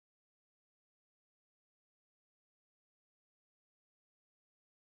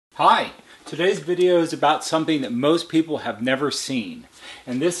Hi! Today's video is about something that most people have never seen,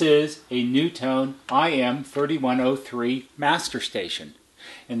 and this is a NuTone IM3103 master station.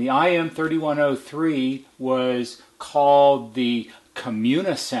 And the IM3103 was called the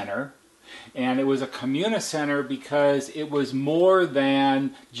Communicenter, and it was a Communicenter because it was more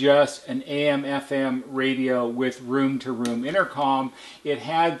than just an AM/FM radio with room-to-room intercom. It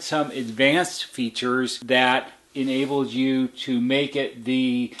had some advanced features that enabled you to make it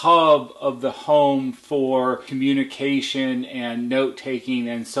the hub of the home for communication and note-taking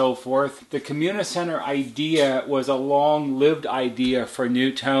and so forth. The Communicenter idea was a long-lived idea for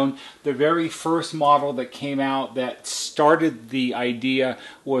NuTone. The very first model that came out that started the idea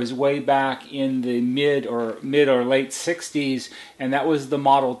was way back in the mid or late 60s, and that was the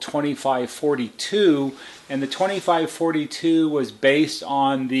model 2542. And the 2542 was based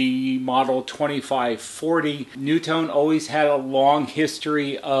on the model 2540. NuTone always had a long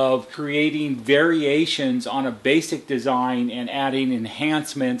history of creating variations on a basic design and adding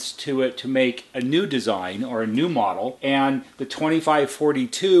enhancements to it to make a new design or a new model. And the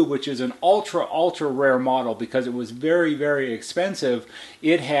 2542, which is an ultra rare model because it was very expensive,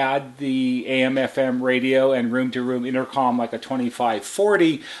 it had the AM/FM radio and room-to-room intercom like a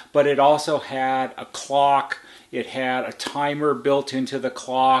 2540, but it also had a clock. It had a timer built into the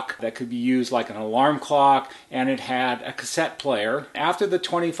clock that could be used like an alarm clock, and it had a cassette player. After the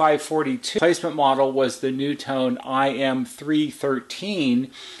 2542, replacement model was the NuTone IM3103,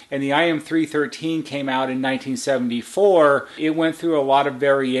 and the IM3103 came out in 1974. It went through a lot of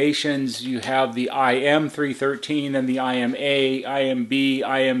variations. You have the IM313 and the IM-A, IM-B,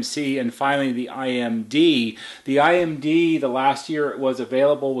 IM-C, and finally the IM-D. The IM-D, the last year it was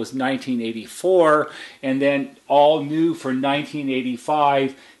available was 1984, and then all new for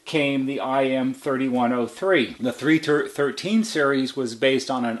 1985 came the IM3103. The 313 series was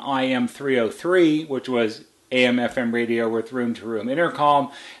based on an IM303, which was AM/FM radio with room-to-room intercom,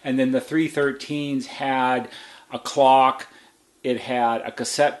 and then the 313s had a clock, it had a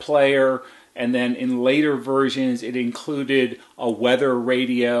cassette player, and then in later versions it included a weather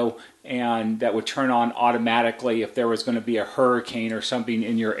radio, and that would turn on automatically if there was going to be a hurricane or something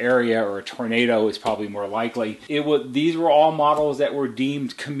in your area, or a tornado is probably more likely. These were all models that were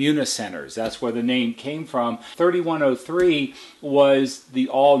deemed Communicenters. That's where the name came from. 3103 was the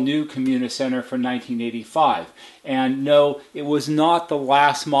all-new Communicenter for 1985. And no, it was not the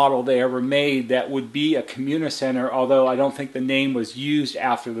last model they ever made that would be a Communicenter, although I don't think the name was used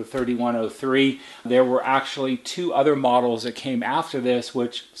after the 3103. There were actually two other models that came after this,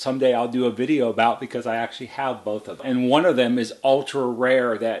 which someday I'll do a video about because I actually have both of them. And one of them is ultra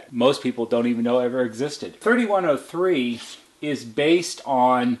rare that most people don't even know ever existed. 3103 is based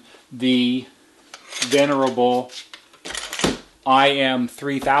on the venerable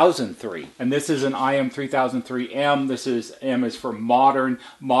IM3003, and this is an IM3003M. This is M is for modern.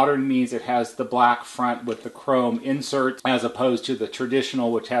 Modern means it has the black front with the chrome inserts, as opposed to the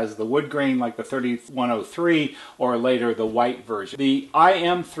traditional, which has the wood grain like the 3103, or later the white version. The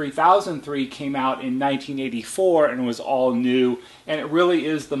IM3003 came out in 1984 and was all new, and it really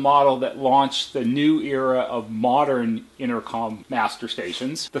is the model that launched the new era of modern intercom master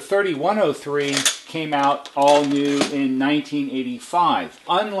stations. The 3103 came out all new in 1985.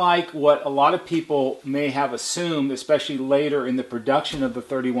 Unlike what a lot of people may have assumed, especially later in the production of the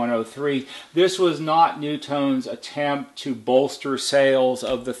 3103, this was not NuTone's attempt to bolster sales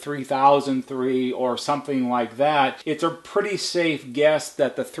of the 3003 or something like that. It's a pretty safe guess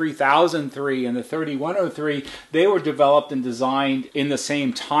that the 3003 and the 3103, they were developed and designed in the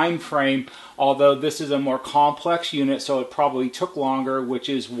same time frame, although this is a more complex unit, so it probably took longer, which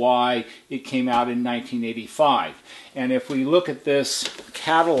is why it came out in 1985. And if we look at this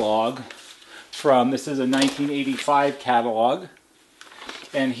catalog this is a 1985 catalog,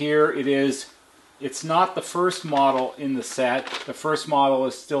 and here it is. It's not the first model in the set. The first model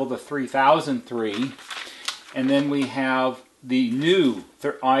is still the 3003, and then we have the new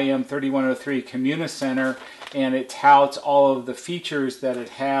IM3103 Communicenter, and it touts all of the features that it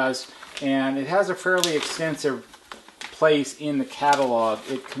has, and it has a fairly extensive place in the catalog.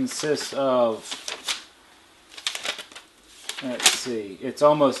 It consists of, let's see, it's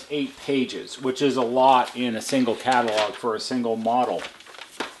almost 8 pages, which is a lot in a single catalog for a single model.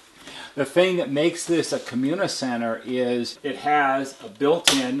 The thing that makes this a Communicenter is it has a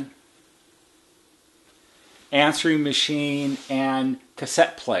built-in answering machine, and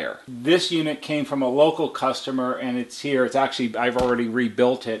cassette player. This unit came from a local customer and it's here. It's actually, I've already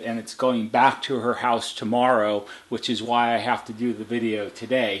rebuilt it and it's going back to her house tomorrow, which is why I have to do the video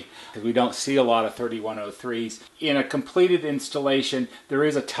today, because we don't see a lot of 3103s. In a completed installation, there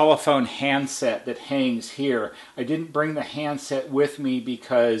is a telephone handset that hangs here. I didn't bring the handset with me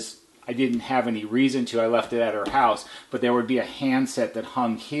because I didn't have any reason to. I left it at her house, but there would be a handset that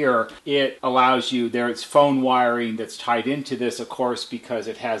hung here. It allows you, there's phone wiring that's tied into this, of course, because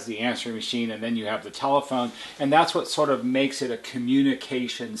it has the answering machine and then you have the telephone, and that's what sort of makes it a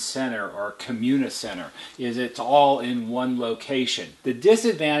communication center or a communicenter, is it's all in one location. The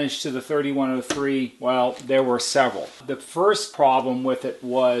disadvantage to the 3103, well, there were several. The first problem with it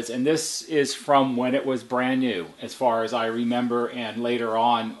was, and this is from when it was brand new, as far as I remember, and later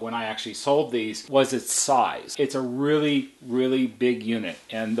on when I actually sold these, was its size. It's a really, really big unit,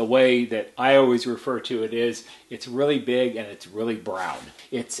 and the way that I always refer to it is it's really big and it's really brown.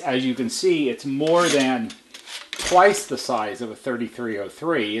 It's, as you can see, it's more than twice the size of a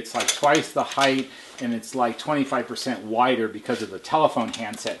 3303. It's like twice the height, and it's like 25% wider because of the telephone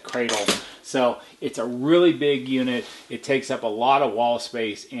handset cradle. So it's a really big unit. It takes up a lot of wall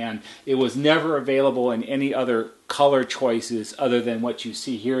space, and it was never available in any other color choices other than what you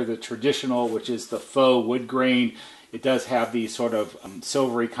see here, the traditional, which is the faux wood grain. It does have these sort of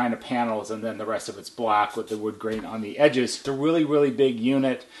silvery kind of panels, and then the rest of it's black with the wood grain on the edges. It's a really, really big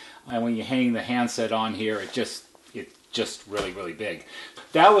unit, and when you hang the handset on here, it's just really, really big.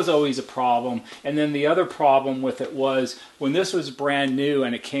 That was always a problem. And then the other problem with it was when this was brand new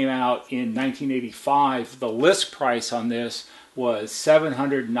and it came out in 1985, the list price on this was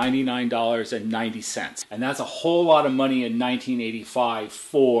 $799.90. And that's a whole lot of money in 1985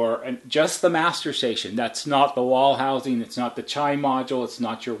 for just the master station. That's not the wall housing, it's not the Chime module, it's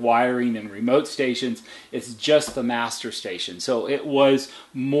not your wiring and remote stations, it's just the master station. So it was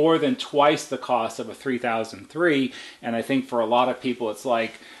more than twice the cost of a 3003, and I think for a lot of people it's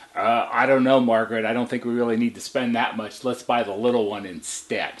like, I don't know, Margaret, I don't think we really need to spend that much. Let's buy the little one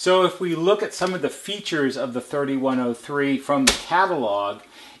instead. So if we look at some of the features of the 3103 from the catalog,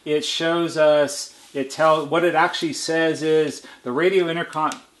 it shows us, what it actually says is the radio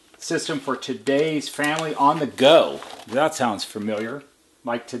intercom system for today's family on the go. That sounds familiar,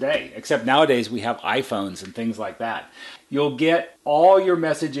 like today, except nowadays we have iPhones and things like that. You'll get all your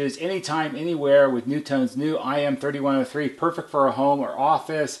messages anytime, anywhere with NuTone's new IM3103, perfect for a home or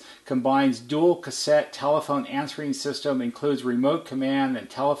office, combines dual cassette telephone answering system, includes remote command and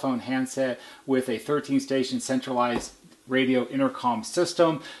telephone handset with a 13-station centralized radio intercom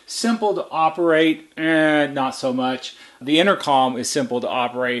system. Simple to operate, not so much. The intercom is simple to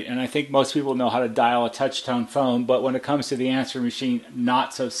operate, and I think most people know how to dial a touch-tone phone, but when it comes to the answering machine,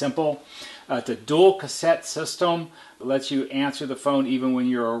 not so simple. It's a dual cassette system. It lets you answer the phone even when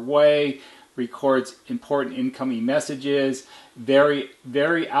you're away, records important incoming messages, very,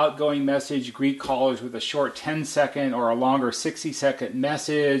 very outgoing message, greet callers with a short 10-second or a longer 60-second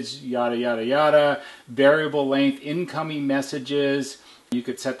message, yada, yada, yada. Variable length incoming messages. You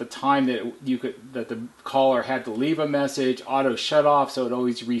could set the time that the caller had to leave a message, auto shut off, so it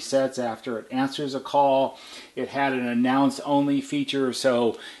always resets after it answers a call. It had an announce only feature,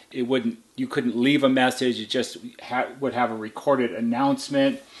 so you couldn't leave a message, it just would have a recorded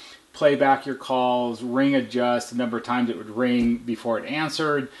announcement. Play back your calls, ring adjust, the number of times it would ring before it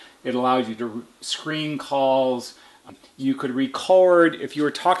answered. It allows you to screen calls. You could record, if you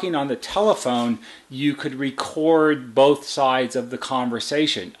were talking on the telephone, you could record both sides of the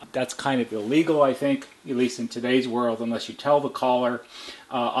conversation. That's kind of illegal, I think, at least in today's world, unless you tell the caller.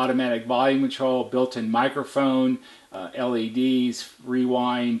 Automatic volume control, built-in microphone, LEDs,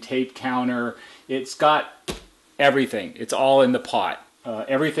 rewind, tape counter. It's got everything. It's all in the pot.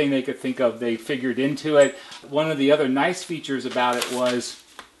 Everything they could think of, they figured into it. One of the other nice features about it was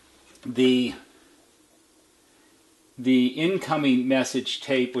the incoming message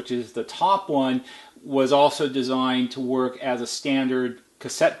tape, which is the top one, was also designed to work as a standard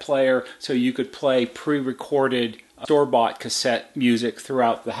cassette player, so you could play pre-recorded store-bought cassette music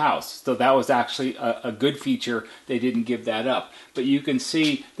throughout the house. So that was actually a good feature. They didn't give that up. But you can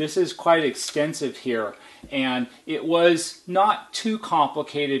see this is quite extensive here, and it was not too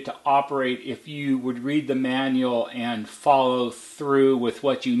complicated to operate if you would read the manual and follow through with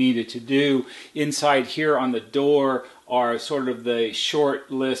what you needed to do. Inside here on the door are sort of the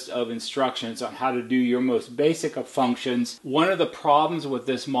short list of instructions on how to do your most basic of functions. One of the problems with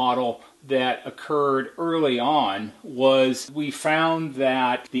this model that occurred early on was we found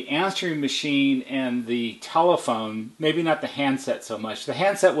that the answering machine and the telephone, maybe not the handset so much. The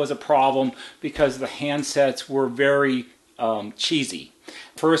handset was a problem because the handsets were very cheesy.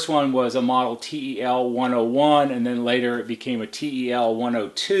 First one was a model TEL 101, and then later it became a TEL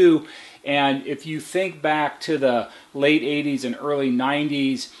 102. And if you think back to the late 80s and early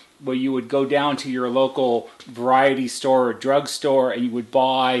 90s, where you would go down to your local variety store or drugstore and you would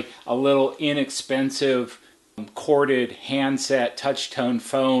buy a little inexpensive corded handset touch-tone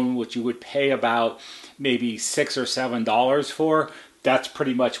phone, which you would pay about maybe $6 or $7 for. That's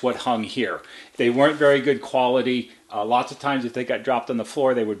pretty much what hung here. They weren't very good quality. Lots of times if they got dropped on the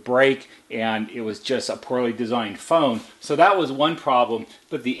floor, they would break, and it was just a poorly designed phone. So that was one problem,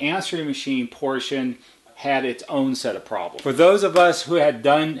 but the answering machine portion had its own set of problems. For those of us who have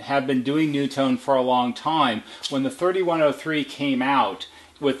been doing NuTone for a long time, when the 3103 came out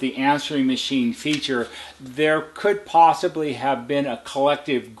with the answering machine feature, there could possibly have been a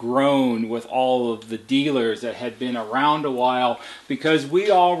collective groan with all of the dealers that had been around a while, because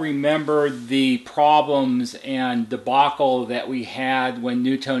we all remember the problems and debacle that we had when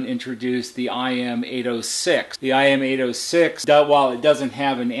NuTone introduced the IM806. The IM806, while it doesn't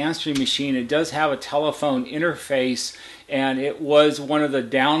have an answering machine, it does have a telephone interface, and it was one of the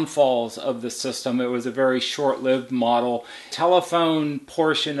downfalls of the system. It was a very short-lived model. Telephone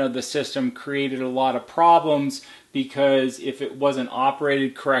portion of the system created a lot of problems because if it wasn't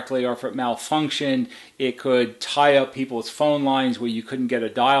operated correctly or if it malfunctioned, it could tie up people's phone lines where you couldn't get a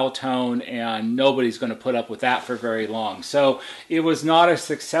dial tone, and nobody's going to put up with that for very long. So it was not a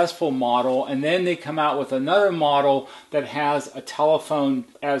successful model, and then they come out with another model that has a telephone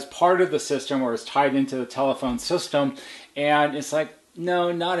as part of the system or is tied into the telephone system, and it's like,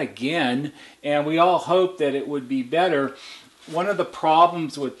 no, not again. And we all hoped that it would be better. One of the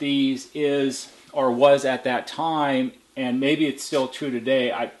problems with these is, or was at that time, and maybe it's still true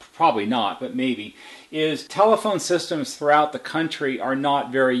today, probably not, but maybe, is telephone systems throughout the country are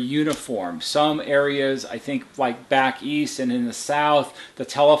not very uniform. Some areas, I think like back east and in the south, the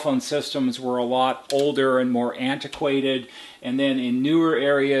telephone systems were a lot older and more antiquated, and then in newer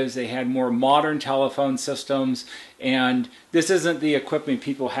areas they had more modern telephone systems. And this isn't the equipment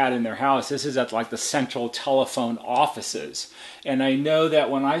people had in their house. This is at like the central telephone offices. And I know that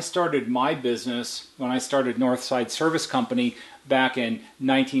when I started my business, when I started Northside Service Company back in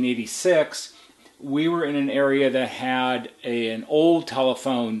 1986, we were in an area that had an old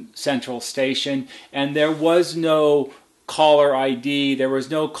telephone central station, and there was no caller ID, there was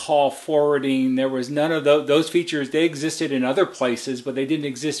no call forwarding, there was none of those features. They existed in other places, but they didn't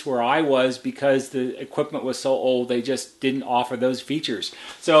exist where I was because the equipment was so old. They just didn't offer those features.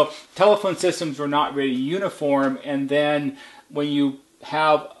 So telephone systems were not really uniform, and then when you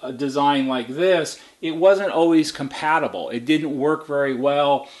have a design like this, it wasn't always compatible. It didn't work very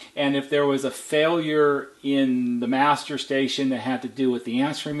well, and if there was a failure in the master station that had to do with the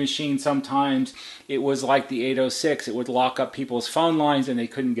answering machine, sometimes it was like the 806. It would lock up people's phone lines and they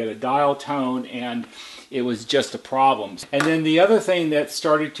couldn't get a dial tone, and it was just a problem. And then the other thing that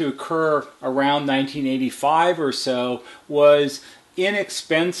started to occur around 1985 or so was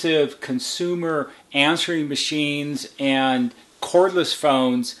inexpensive consumer answering machines and cordless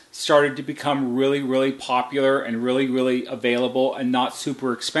phones started to become really, really popular and really, really available and not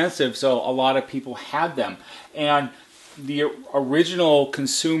super expensive, so a lot of people had them. And the original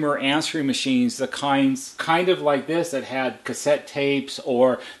consumer answering machines, the kind of like this that had cassette tapes,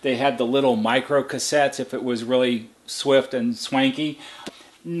 or they had the little micro cassettes if it was really swift and swanky,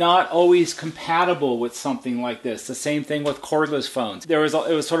 not always compatible with something like this. The same thing with cordless phones. It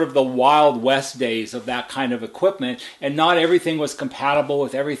was sort of the Wild West days of that kind of equipment, and not everything was compatible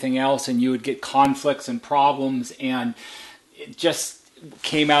with everything else, and you would get conflicts and problems, and it just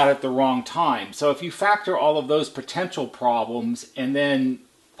came out at the wrong time. So if you factor all of those potential problems, and then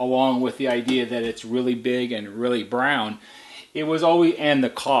along with the idea that it's really big and really brown, it was always, and the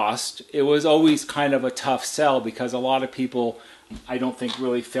cost, it was always kind of a tough sell, because a lot of people, I don't think,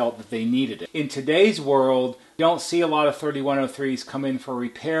 really felt that they needed it. In today's world, you don't see a lot of 3103s come in for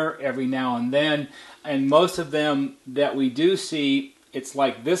repair every now and then, and most of them that we do see, it's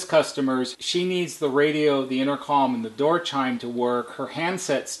like this customer's, she needs the radio, the intercom, and the door chime to work. Her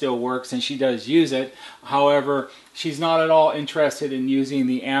handset still works and she does use it. However, she's not at all interested in using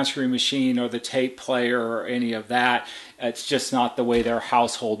the answering machine or the tape player or any of that. It's just not the way their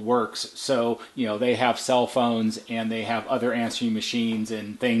household works. So, you know, they have cell phones and they have other answering machines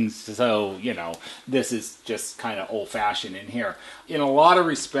and things. So, you know, this is just kind of old-fashioned in here. In a lot of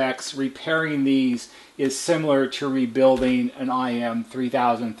respects, repairing these is similar to rebuilding an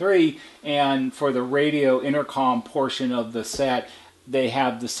IM3003. And for the radio intercom portion of the set, they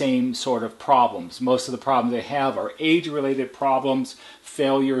have the same sort of problems. Most of the problems they have are age-related problems,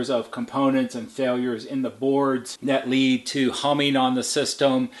 failures of components and failures in the boards that lead to humming on the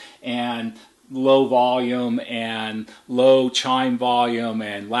system and low volume and low chime volume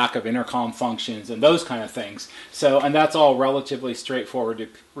and lack of intercom functions and those kind of things. So, and that's all relatively straightforward to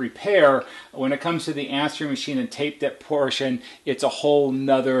repair. When it comes to the answering machine and tape deck portion, it's a whole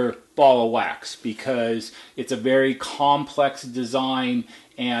nother ball of wax because it's a very complex design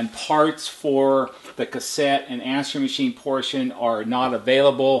and parts for the cassette and answering machine portion are not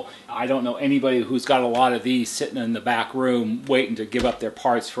available. I don't know anybody who's got a lot of these sitting in the back room waiting to give up their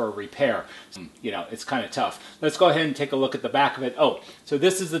parts for a repair. You know, it's kind of tough. Let's go ahead and take a look at the back of it. Oh, so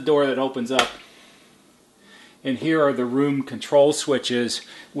this is the door that opens up. And here are the room control switches,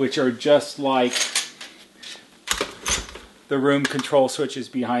 which are just like the room control switches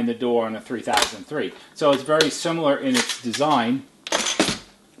behind the door on a 3003. So it's very similar in its design.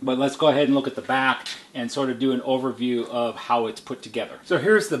 But let's go ahead and look at the back and sort of do an overview of how it's put together. So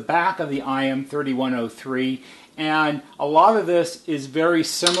here's the back of the IM3103, and a lot of this is very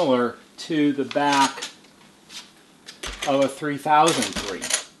similar to the back of a 3003.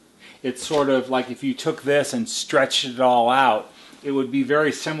 It's sort of like if you took this and stretched it all out, it would be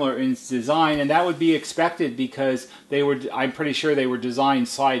very similar in its design, and that would be expected because they were, I'm pretty sure they were designed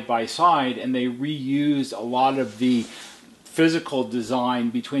side by side, and they reused a lot of the physical design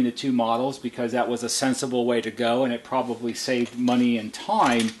between the two models because that was a sensible way to go and it probably saved money and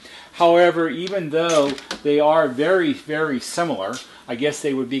time. However, even though they are very, very similar, I guess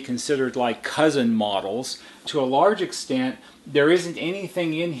they would be considered like cousin models. To a large extent, there isn't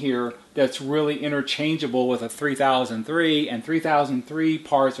anything in here that's really interchangeable with a 3003, and 3003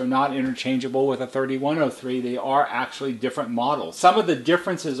 parts are not interchangeable with a 3103. They are actually different models. Some of the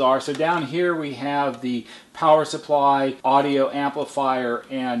differences are, so down here we have the power supply, audio amplifier,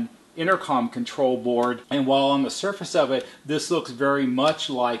 and intercom control board, and while on the surface of it this looks very much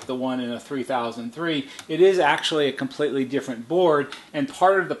like the one in a 3003, it is actually a completely different board, and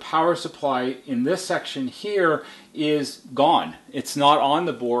part of the power supply in this section here is gone. It's not on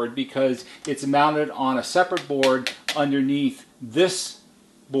the board because it's mounted on a separate board underneath this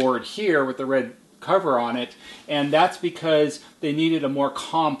board here with the red cover on it, and that's because they needed a more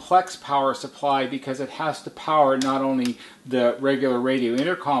complex power supply because it has to power not only the regular radio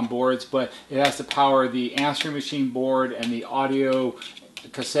intercom boards, but it has to power the answering machine board and the audio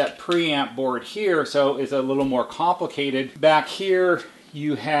cassette preamp board here, so it's a little more complicated. Back here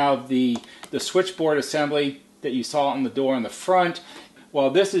you have the switchboard assembly that you saw on the door in the front. Well,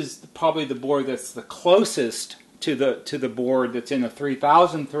 this is probably the board that's the closest to the board that's in a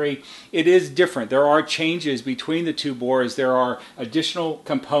 3003. It is different. There are changes between the two boards. There are additional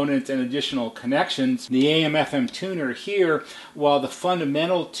components and additional connections. The AM/FM tuner here, while the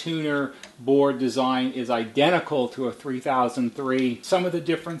fundamental tuner board design is identical to a 3003, some of the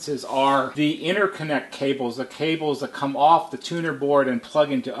differences are the interconnect cables. The cables that come off the tuner board and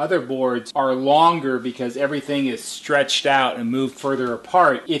plug into other boards are longer because everything is stretched out and moved further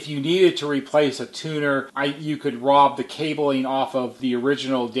apart. If you needed to replace a tuner, you could rob the cabling off of the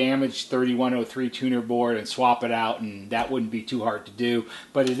original damaged 3103 tuner board and swap it out, and that wouldn't be too hard to do.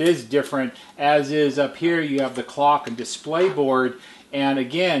 But it is different, as is up here you have the clock and display board. And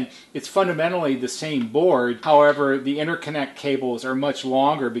again, it's fundamentally the same board. However, the interconnect cables are much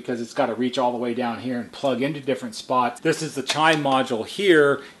longer because it's got to reach all the way down here and plug into different spots. This is the Chime module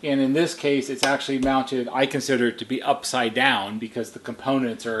here, and in this case it's actually mounted, I consider it to be upside down because the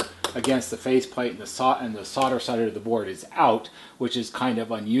components are against the faceplate and the solder side of the board is out, which is kind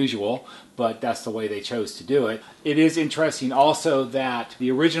of unusual, but that's the way they chose to do it. It is interesting also that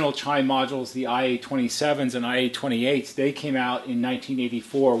the original Chime modules, the IA27s and IA28s, they came out in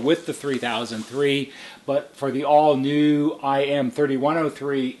 1984 with the 3003, but for the all-new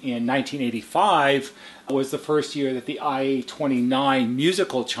IM3103 in 1985 was the first year that the IA29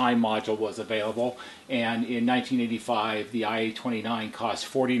 musical Chime module was available, and in 1985 the IA29 cost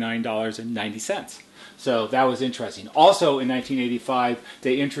 $49.90. So that was interesting. Also in 1985,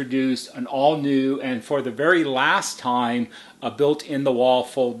 they introduced an all-new, and for the very last time, a built-in-the-wall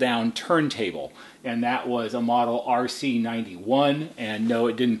fold-down turntable. And that was a model RC91. And no,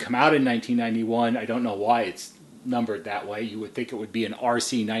 it didn't come out in 1991. I don't know why it's numbered that way. You would think it would be an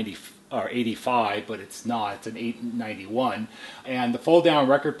RC90 or 85, but it's not. It's an 891. And the fold-down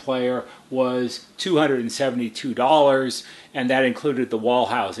record player was $272, and that included the wall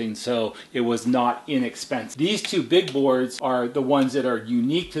housing, so it was not inexpensive. These two big boards are the ones that are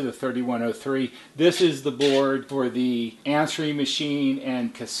unique to the 3103. This is the board for the answering machine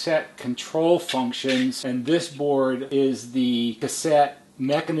and cassette control functions, and this board is the cassette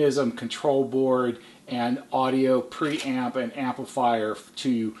mechanism control board and audio preamp and amplifier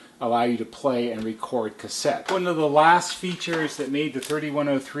to allow you to play and record cassette. One of the last features that made the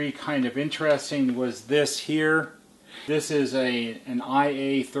 3103 kind of interesting was this here. This is an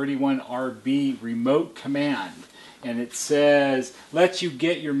IA31RB remote command, and it says, lets you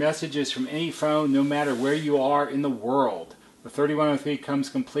get your messages from any phone no matter where you are in the world. The 3103 comes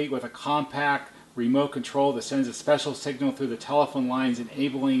complete with a compact remote control that sends a special signal through the telephone lines,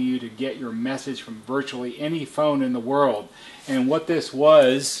 enabling you to get your message from virtually any phone in the world. And what this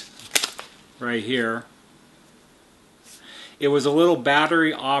was, right here, it was a little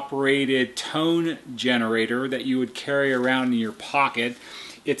battery operated tone generator that you would carry around in your pocket.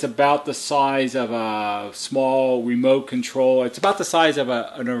 It's about the size of a small remote control. It's about the size of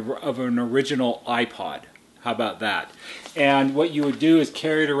an original iPod. How about that? And what you would do is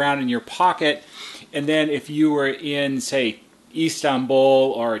carry it around in your pocket, and then if you were in, say,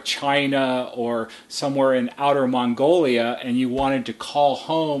 Istanbul or China or somewhere in outer Mongolia and you wanted to call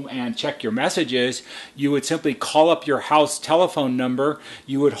home and check your messages, you would simply call up your house telephone number.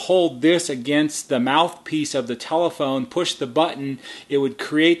 You would hold this against the mouthpiece of the telephone, push the button. It would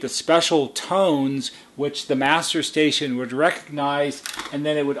create the special tones which the master station would recognize, and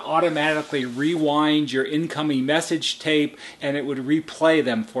then it would automatically rewind your incoming message tape and it would replay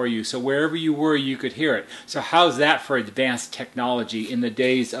them for you. So wherever you were, you could hear it. So how's that for advanced technology in the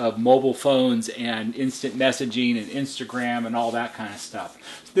days of mobile phones and instant messaging and Instagram and all that kind of stuff?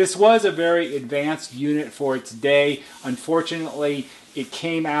 This was a very advanced unit for its day. Unfortunately, it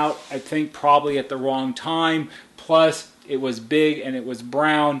came out, I think, probably at the wrong time. Plus, it was big and it was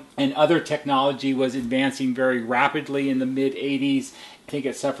brown, and other technology was advancing very rapidly in the mid-80s. I think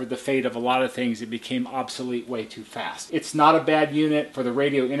it suffered the fate of a lot of things. It became obsolete way too fast. It's not a bad unit for the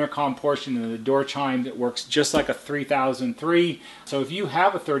radio intercom portion and the door chime that works just like a 3003. So if you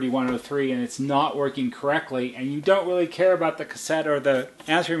have a 3103 and it's not working correctly and you don't really care about the cassette or the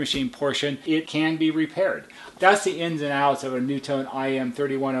answering machine portion, it can be repaired. That's the ins and outs of a NuTone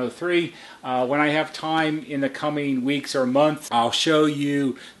IM3103. When I have time in the coming weeks or months, I'll show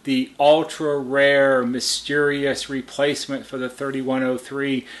you the ultra rare, mysterious replacement for the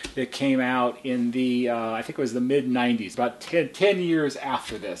 3103 that came out in the, I think it was the mid-90s, about 10 years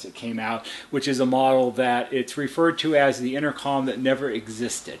after this it came out, which is a model that it's referred to as the intercom that never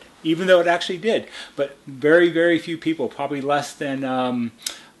existed, even though it actually did. But very, very few people, probably less than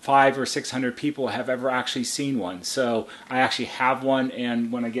 500 or 600 people have ever actually seen one. So I actually have one,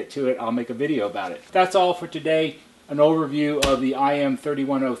 and when I get to it, I'll make a video about it. That's all for today. An overview of the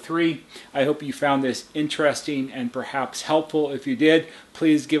IM3103. I hope you found this interesting and perhaps helpful. If you did,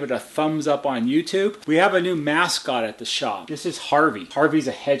 please give it a thumbs up on YouTube. We have a new mascot at the shop. This is Harvey. Harvey's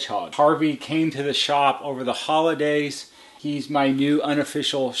a hedgehog. Harvey came to the shop over the holidays. He's my new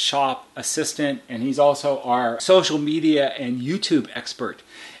unofficial shop assistant, and he's also our social media and YouTube expert.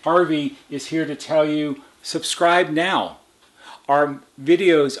 Harvey is here to tell you, subscribe now. Our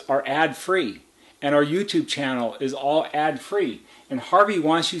videos are ad-free, and our YouTube channel is all ad-free. And Harvey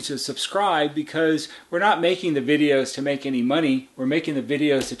wants you to subscribe because we're not making the videos to make any money. We're making the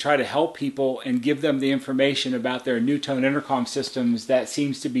videos to try to help people and give them the information about their NuTone intercom systems that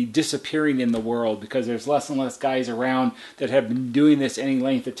seems to be disappearing in the world because there's less and less guys around that have been doing this any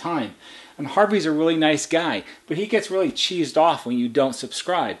length of time. And Harvey's a really nice guy, but he gets really cheesed off when you don't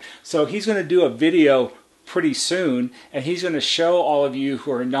subscribe. So he's going to do a video pretty soon, and he's going to show all of you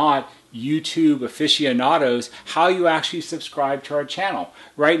who are not YouTube aficionados how you actually subscribe to our channel.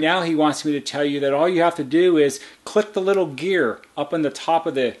 Right now he wants me to tell you that all you have to do is click the little gear up on the top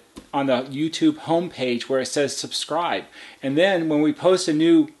of the YouTube homepage where it says subscribe, and then when we post a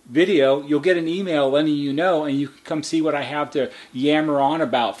new video you'll get an email letting you know, and you can come see what I have to yammer on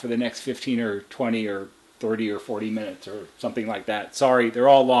about for the next 15 or 20 or 30 or 40 minutes or something like that. Sorry, they're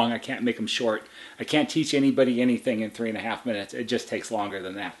all long. I can't make them short. I can't teach anybody anything in 3.5 minutes. It just takes longer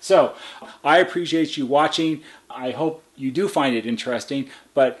than that. So I appreciate you watching. I hope you do find it interesting,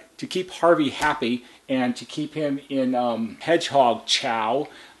 but to keep Harvey happy and to keep him in hedgehog chow,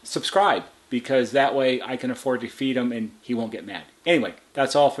 subscribe, because that way I can afford to feed him and he won't get mad. Anyway,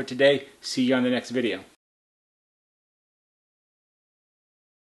 that's all for today. See you on the next video.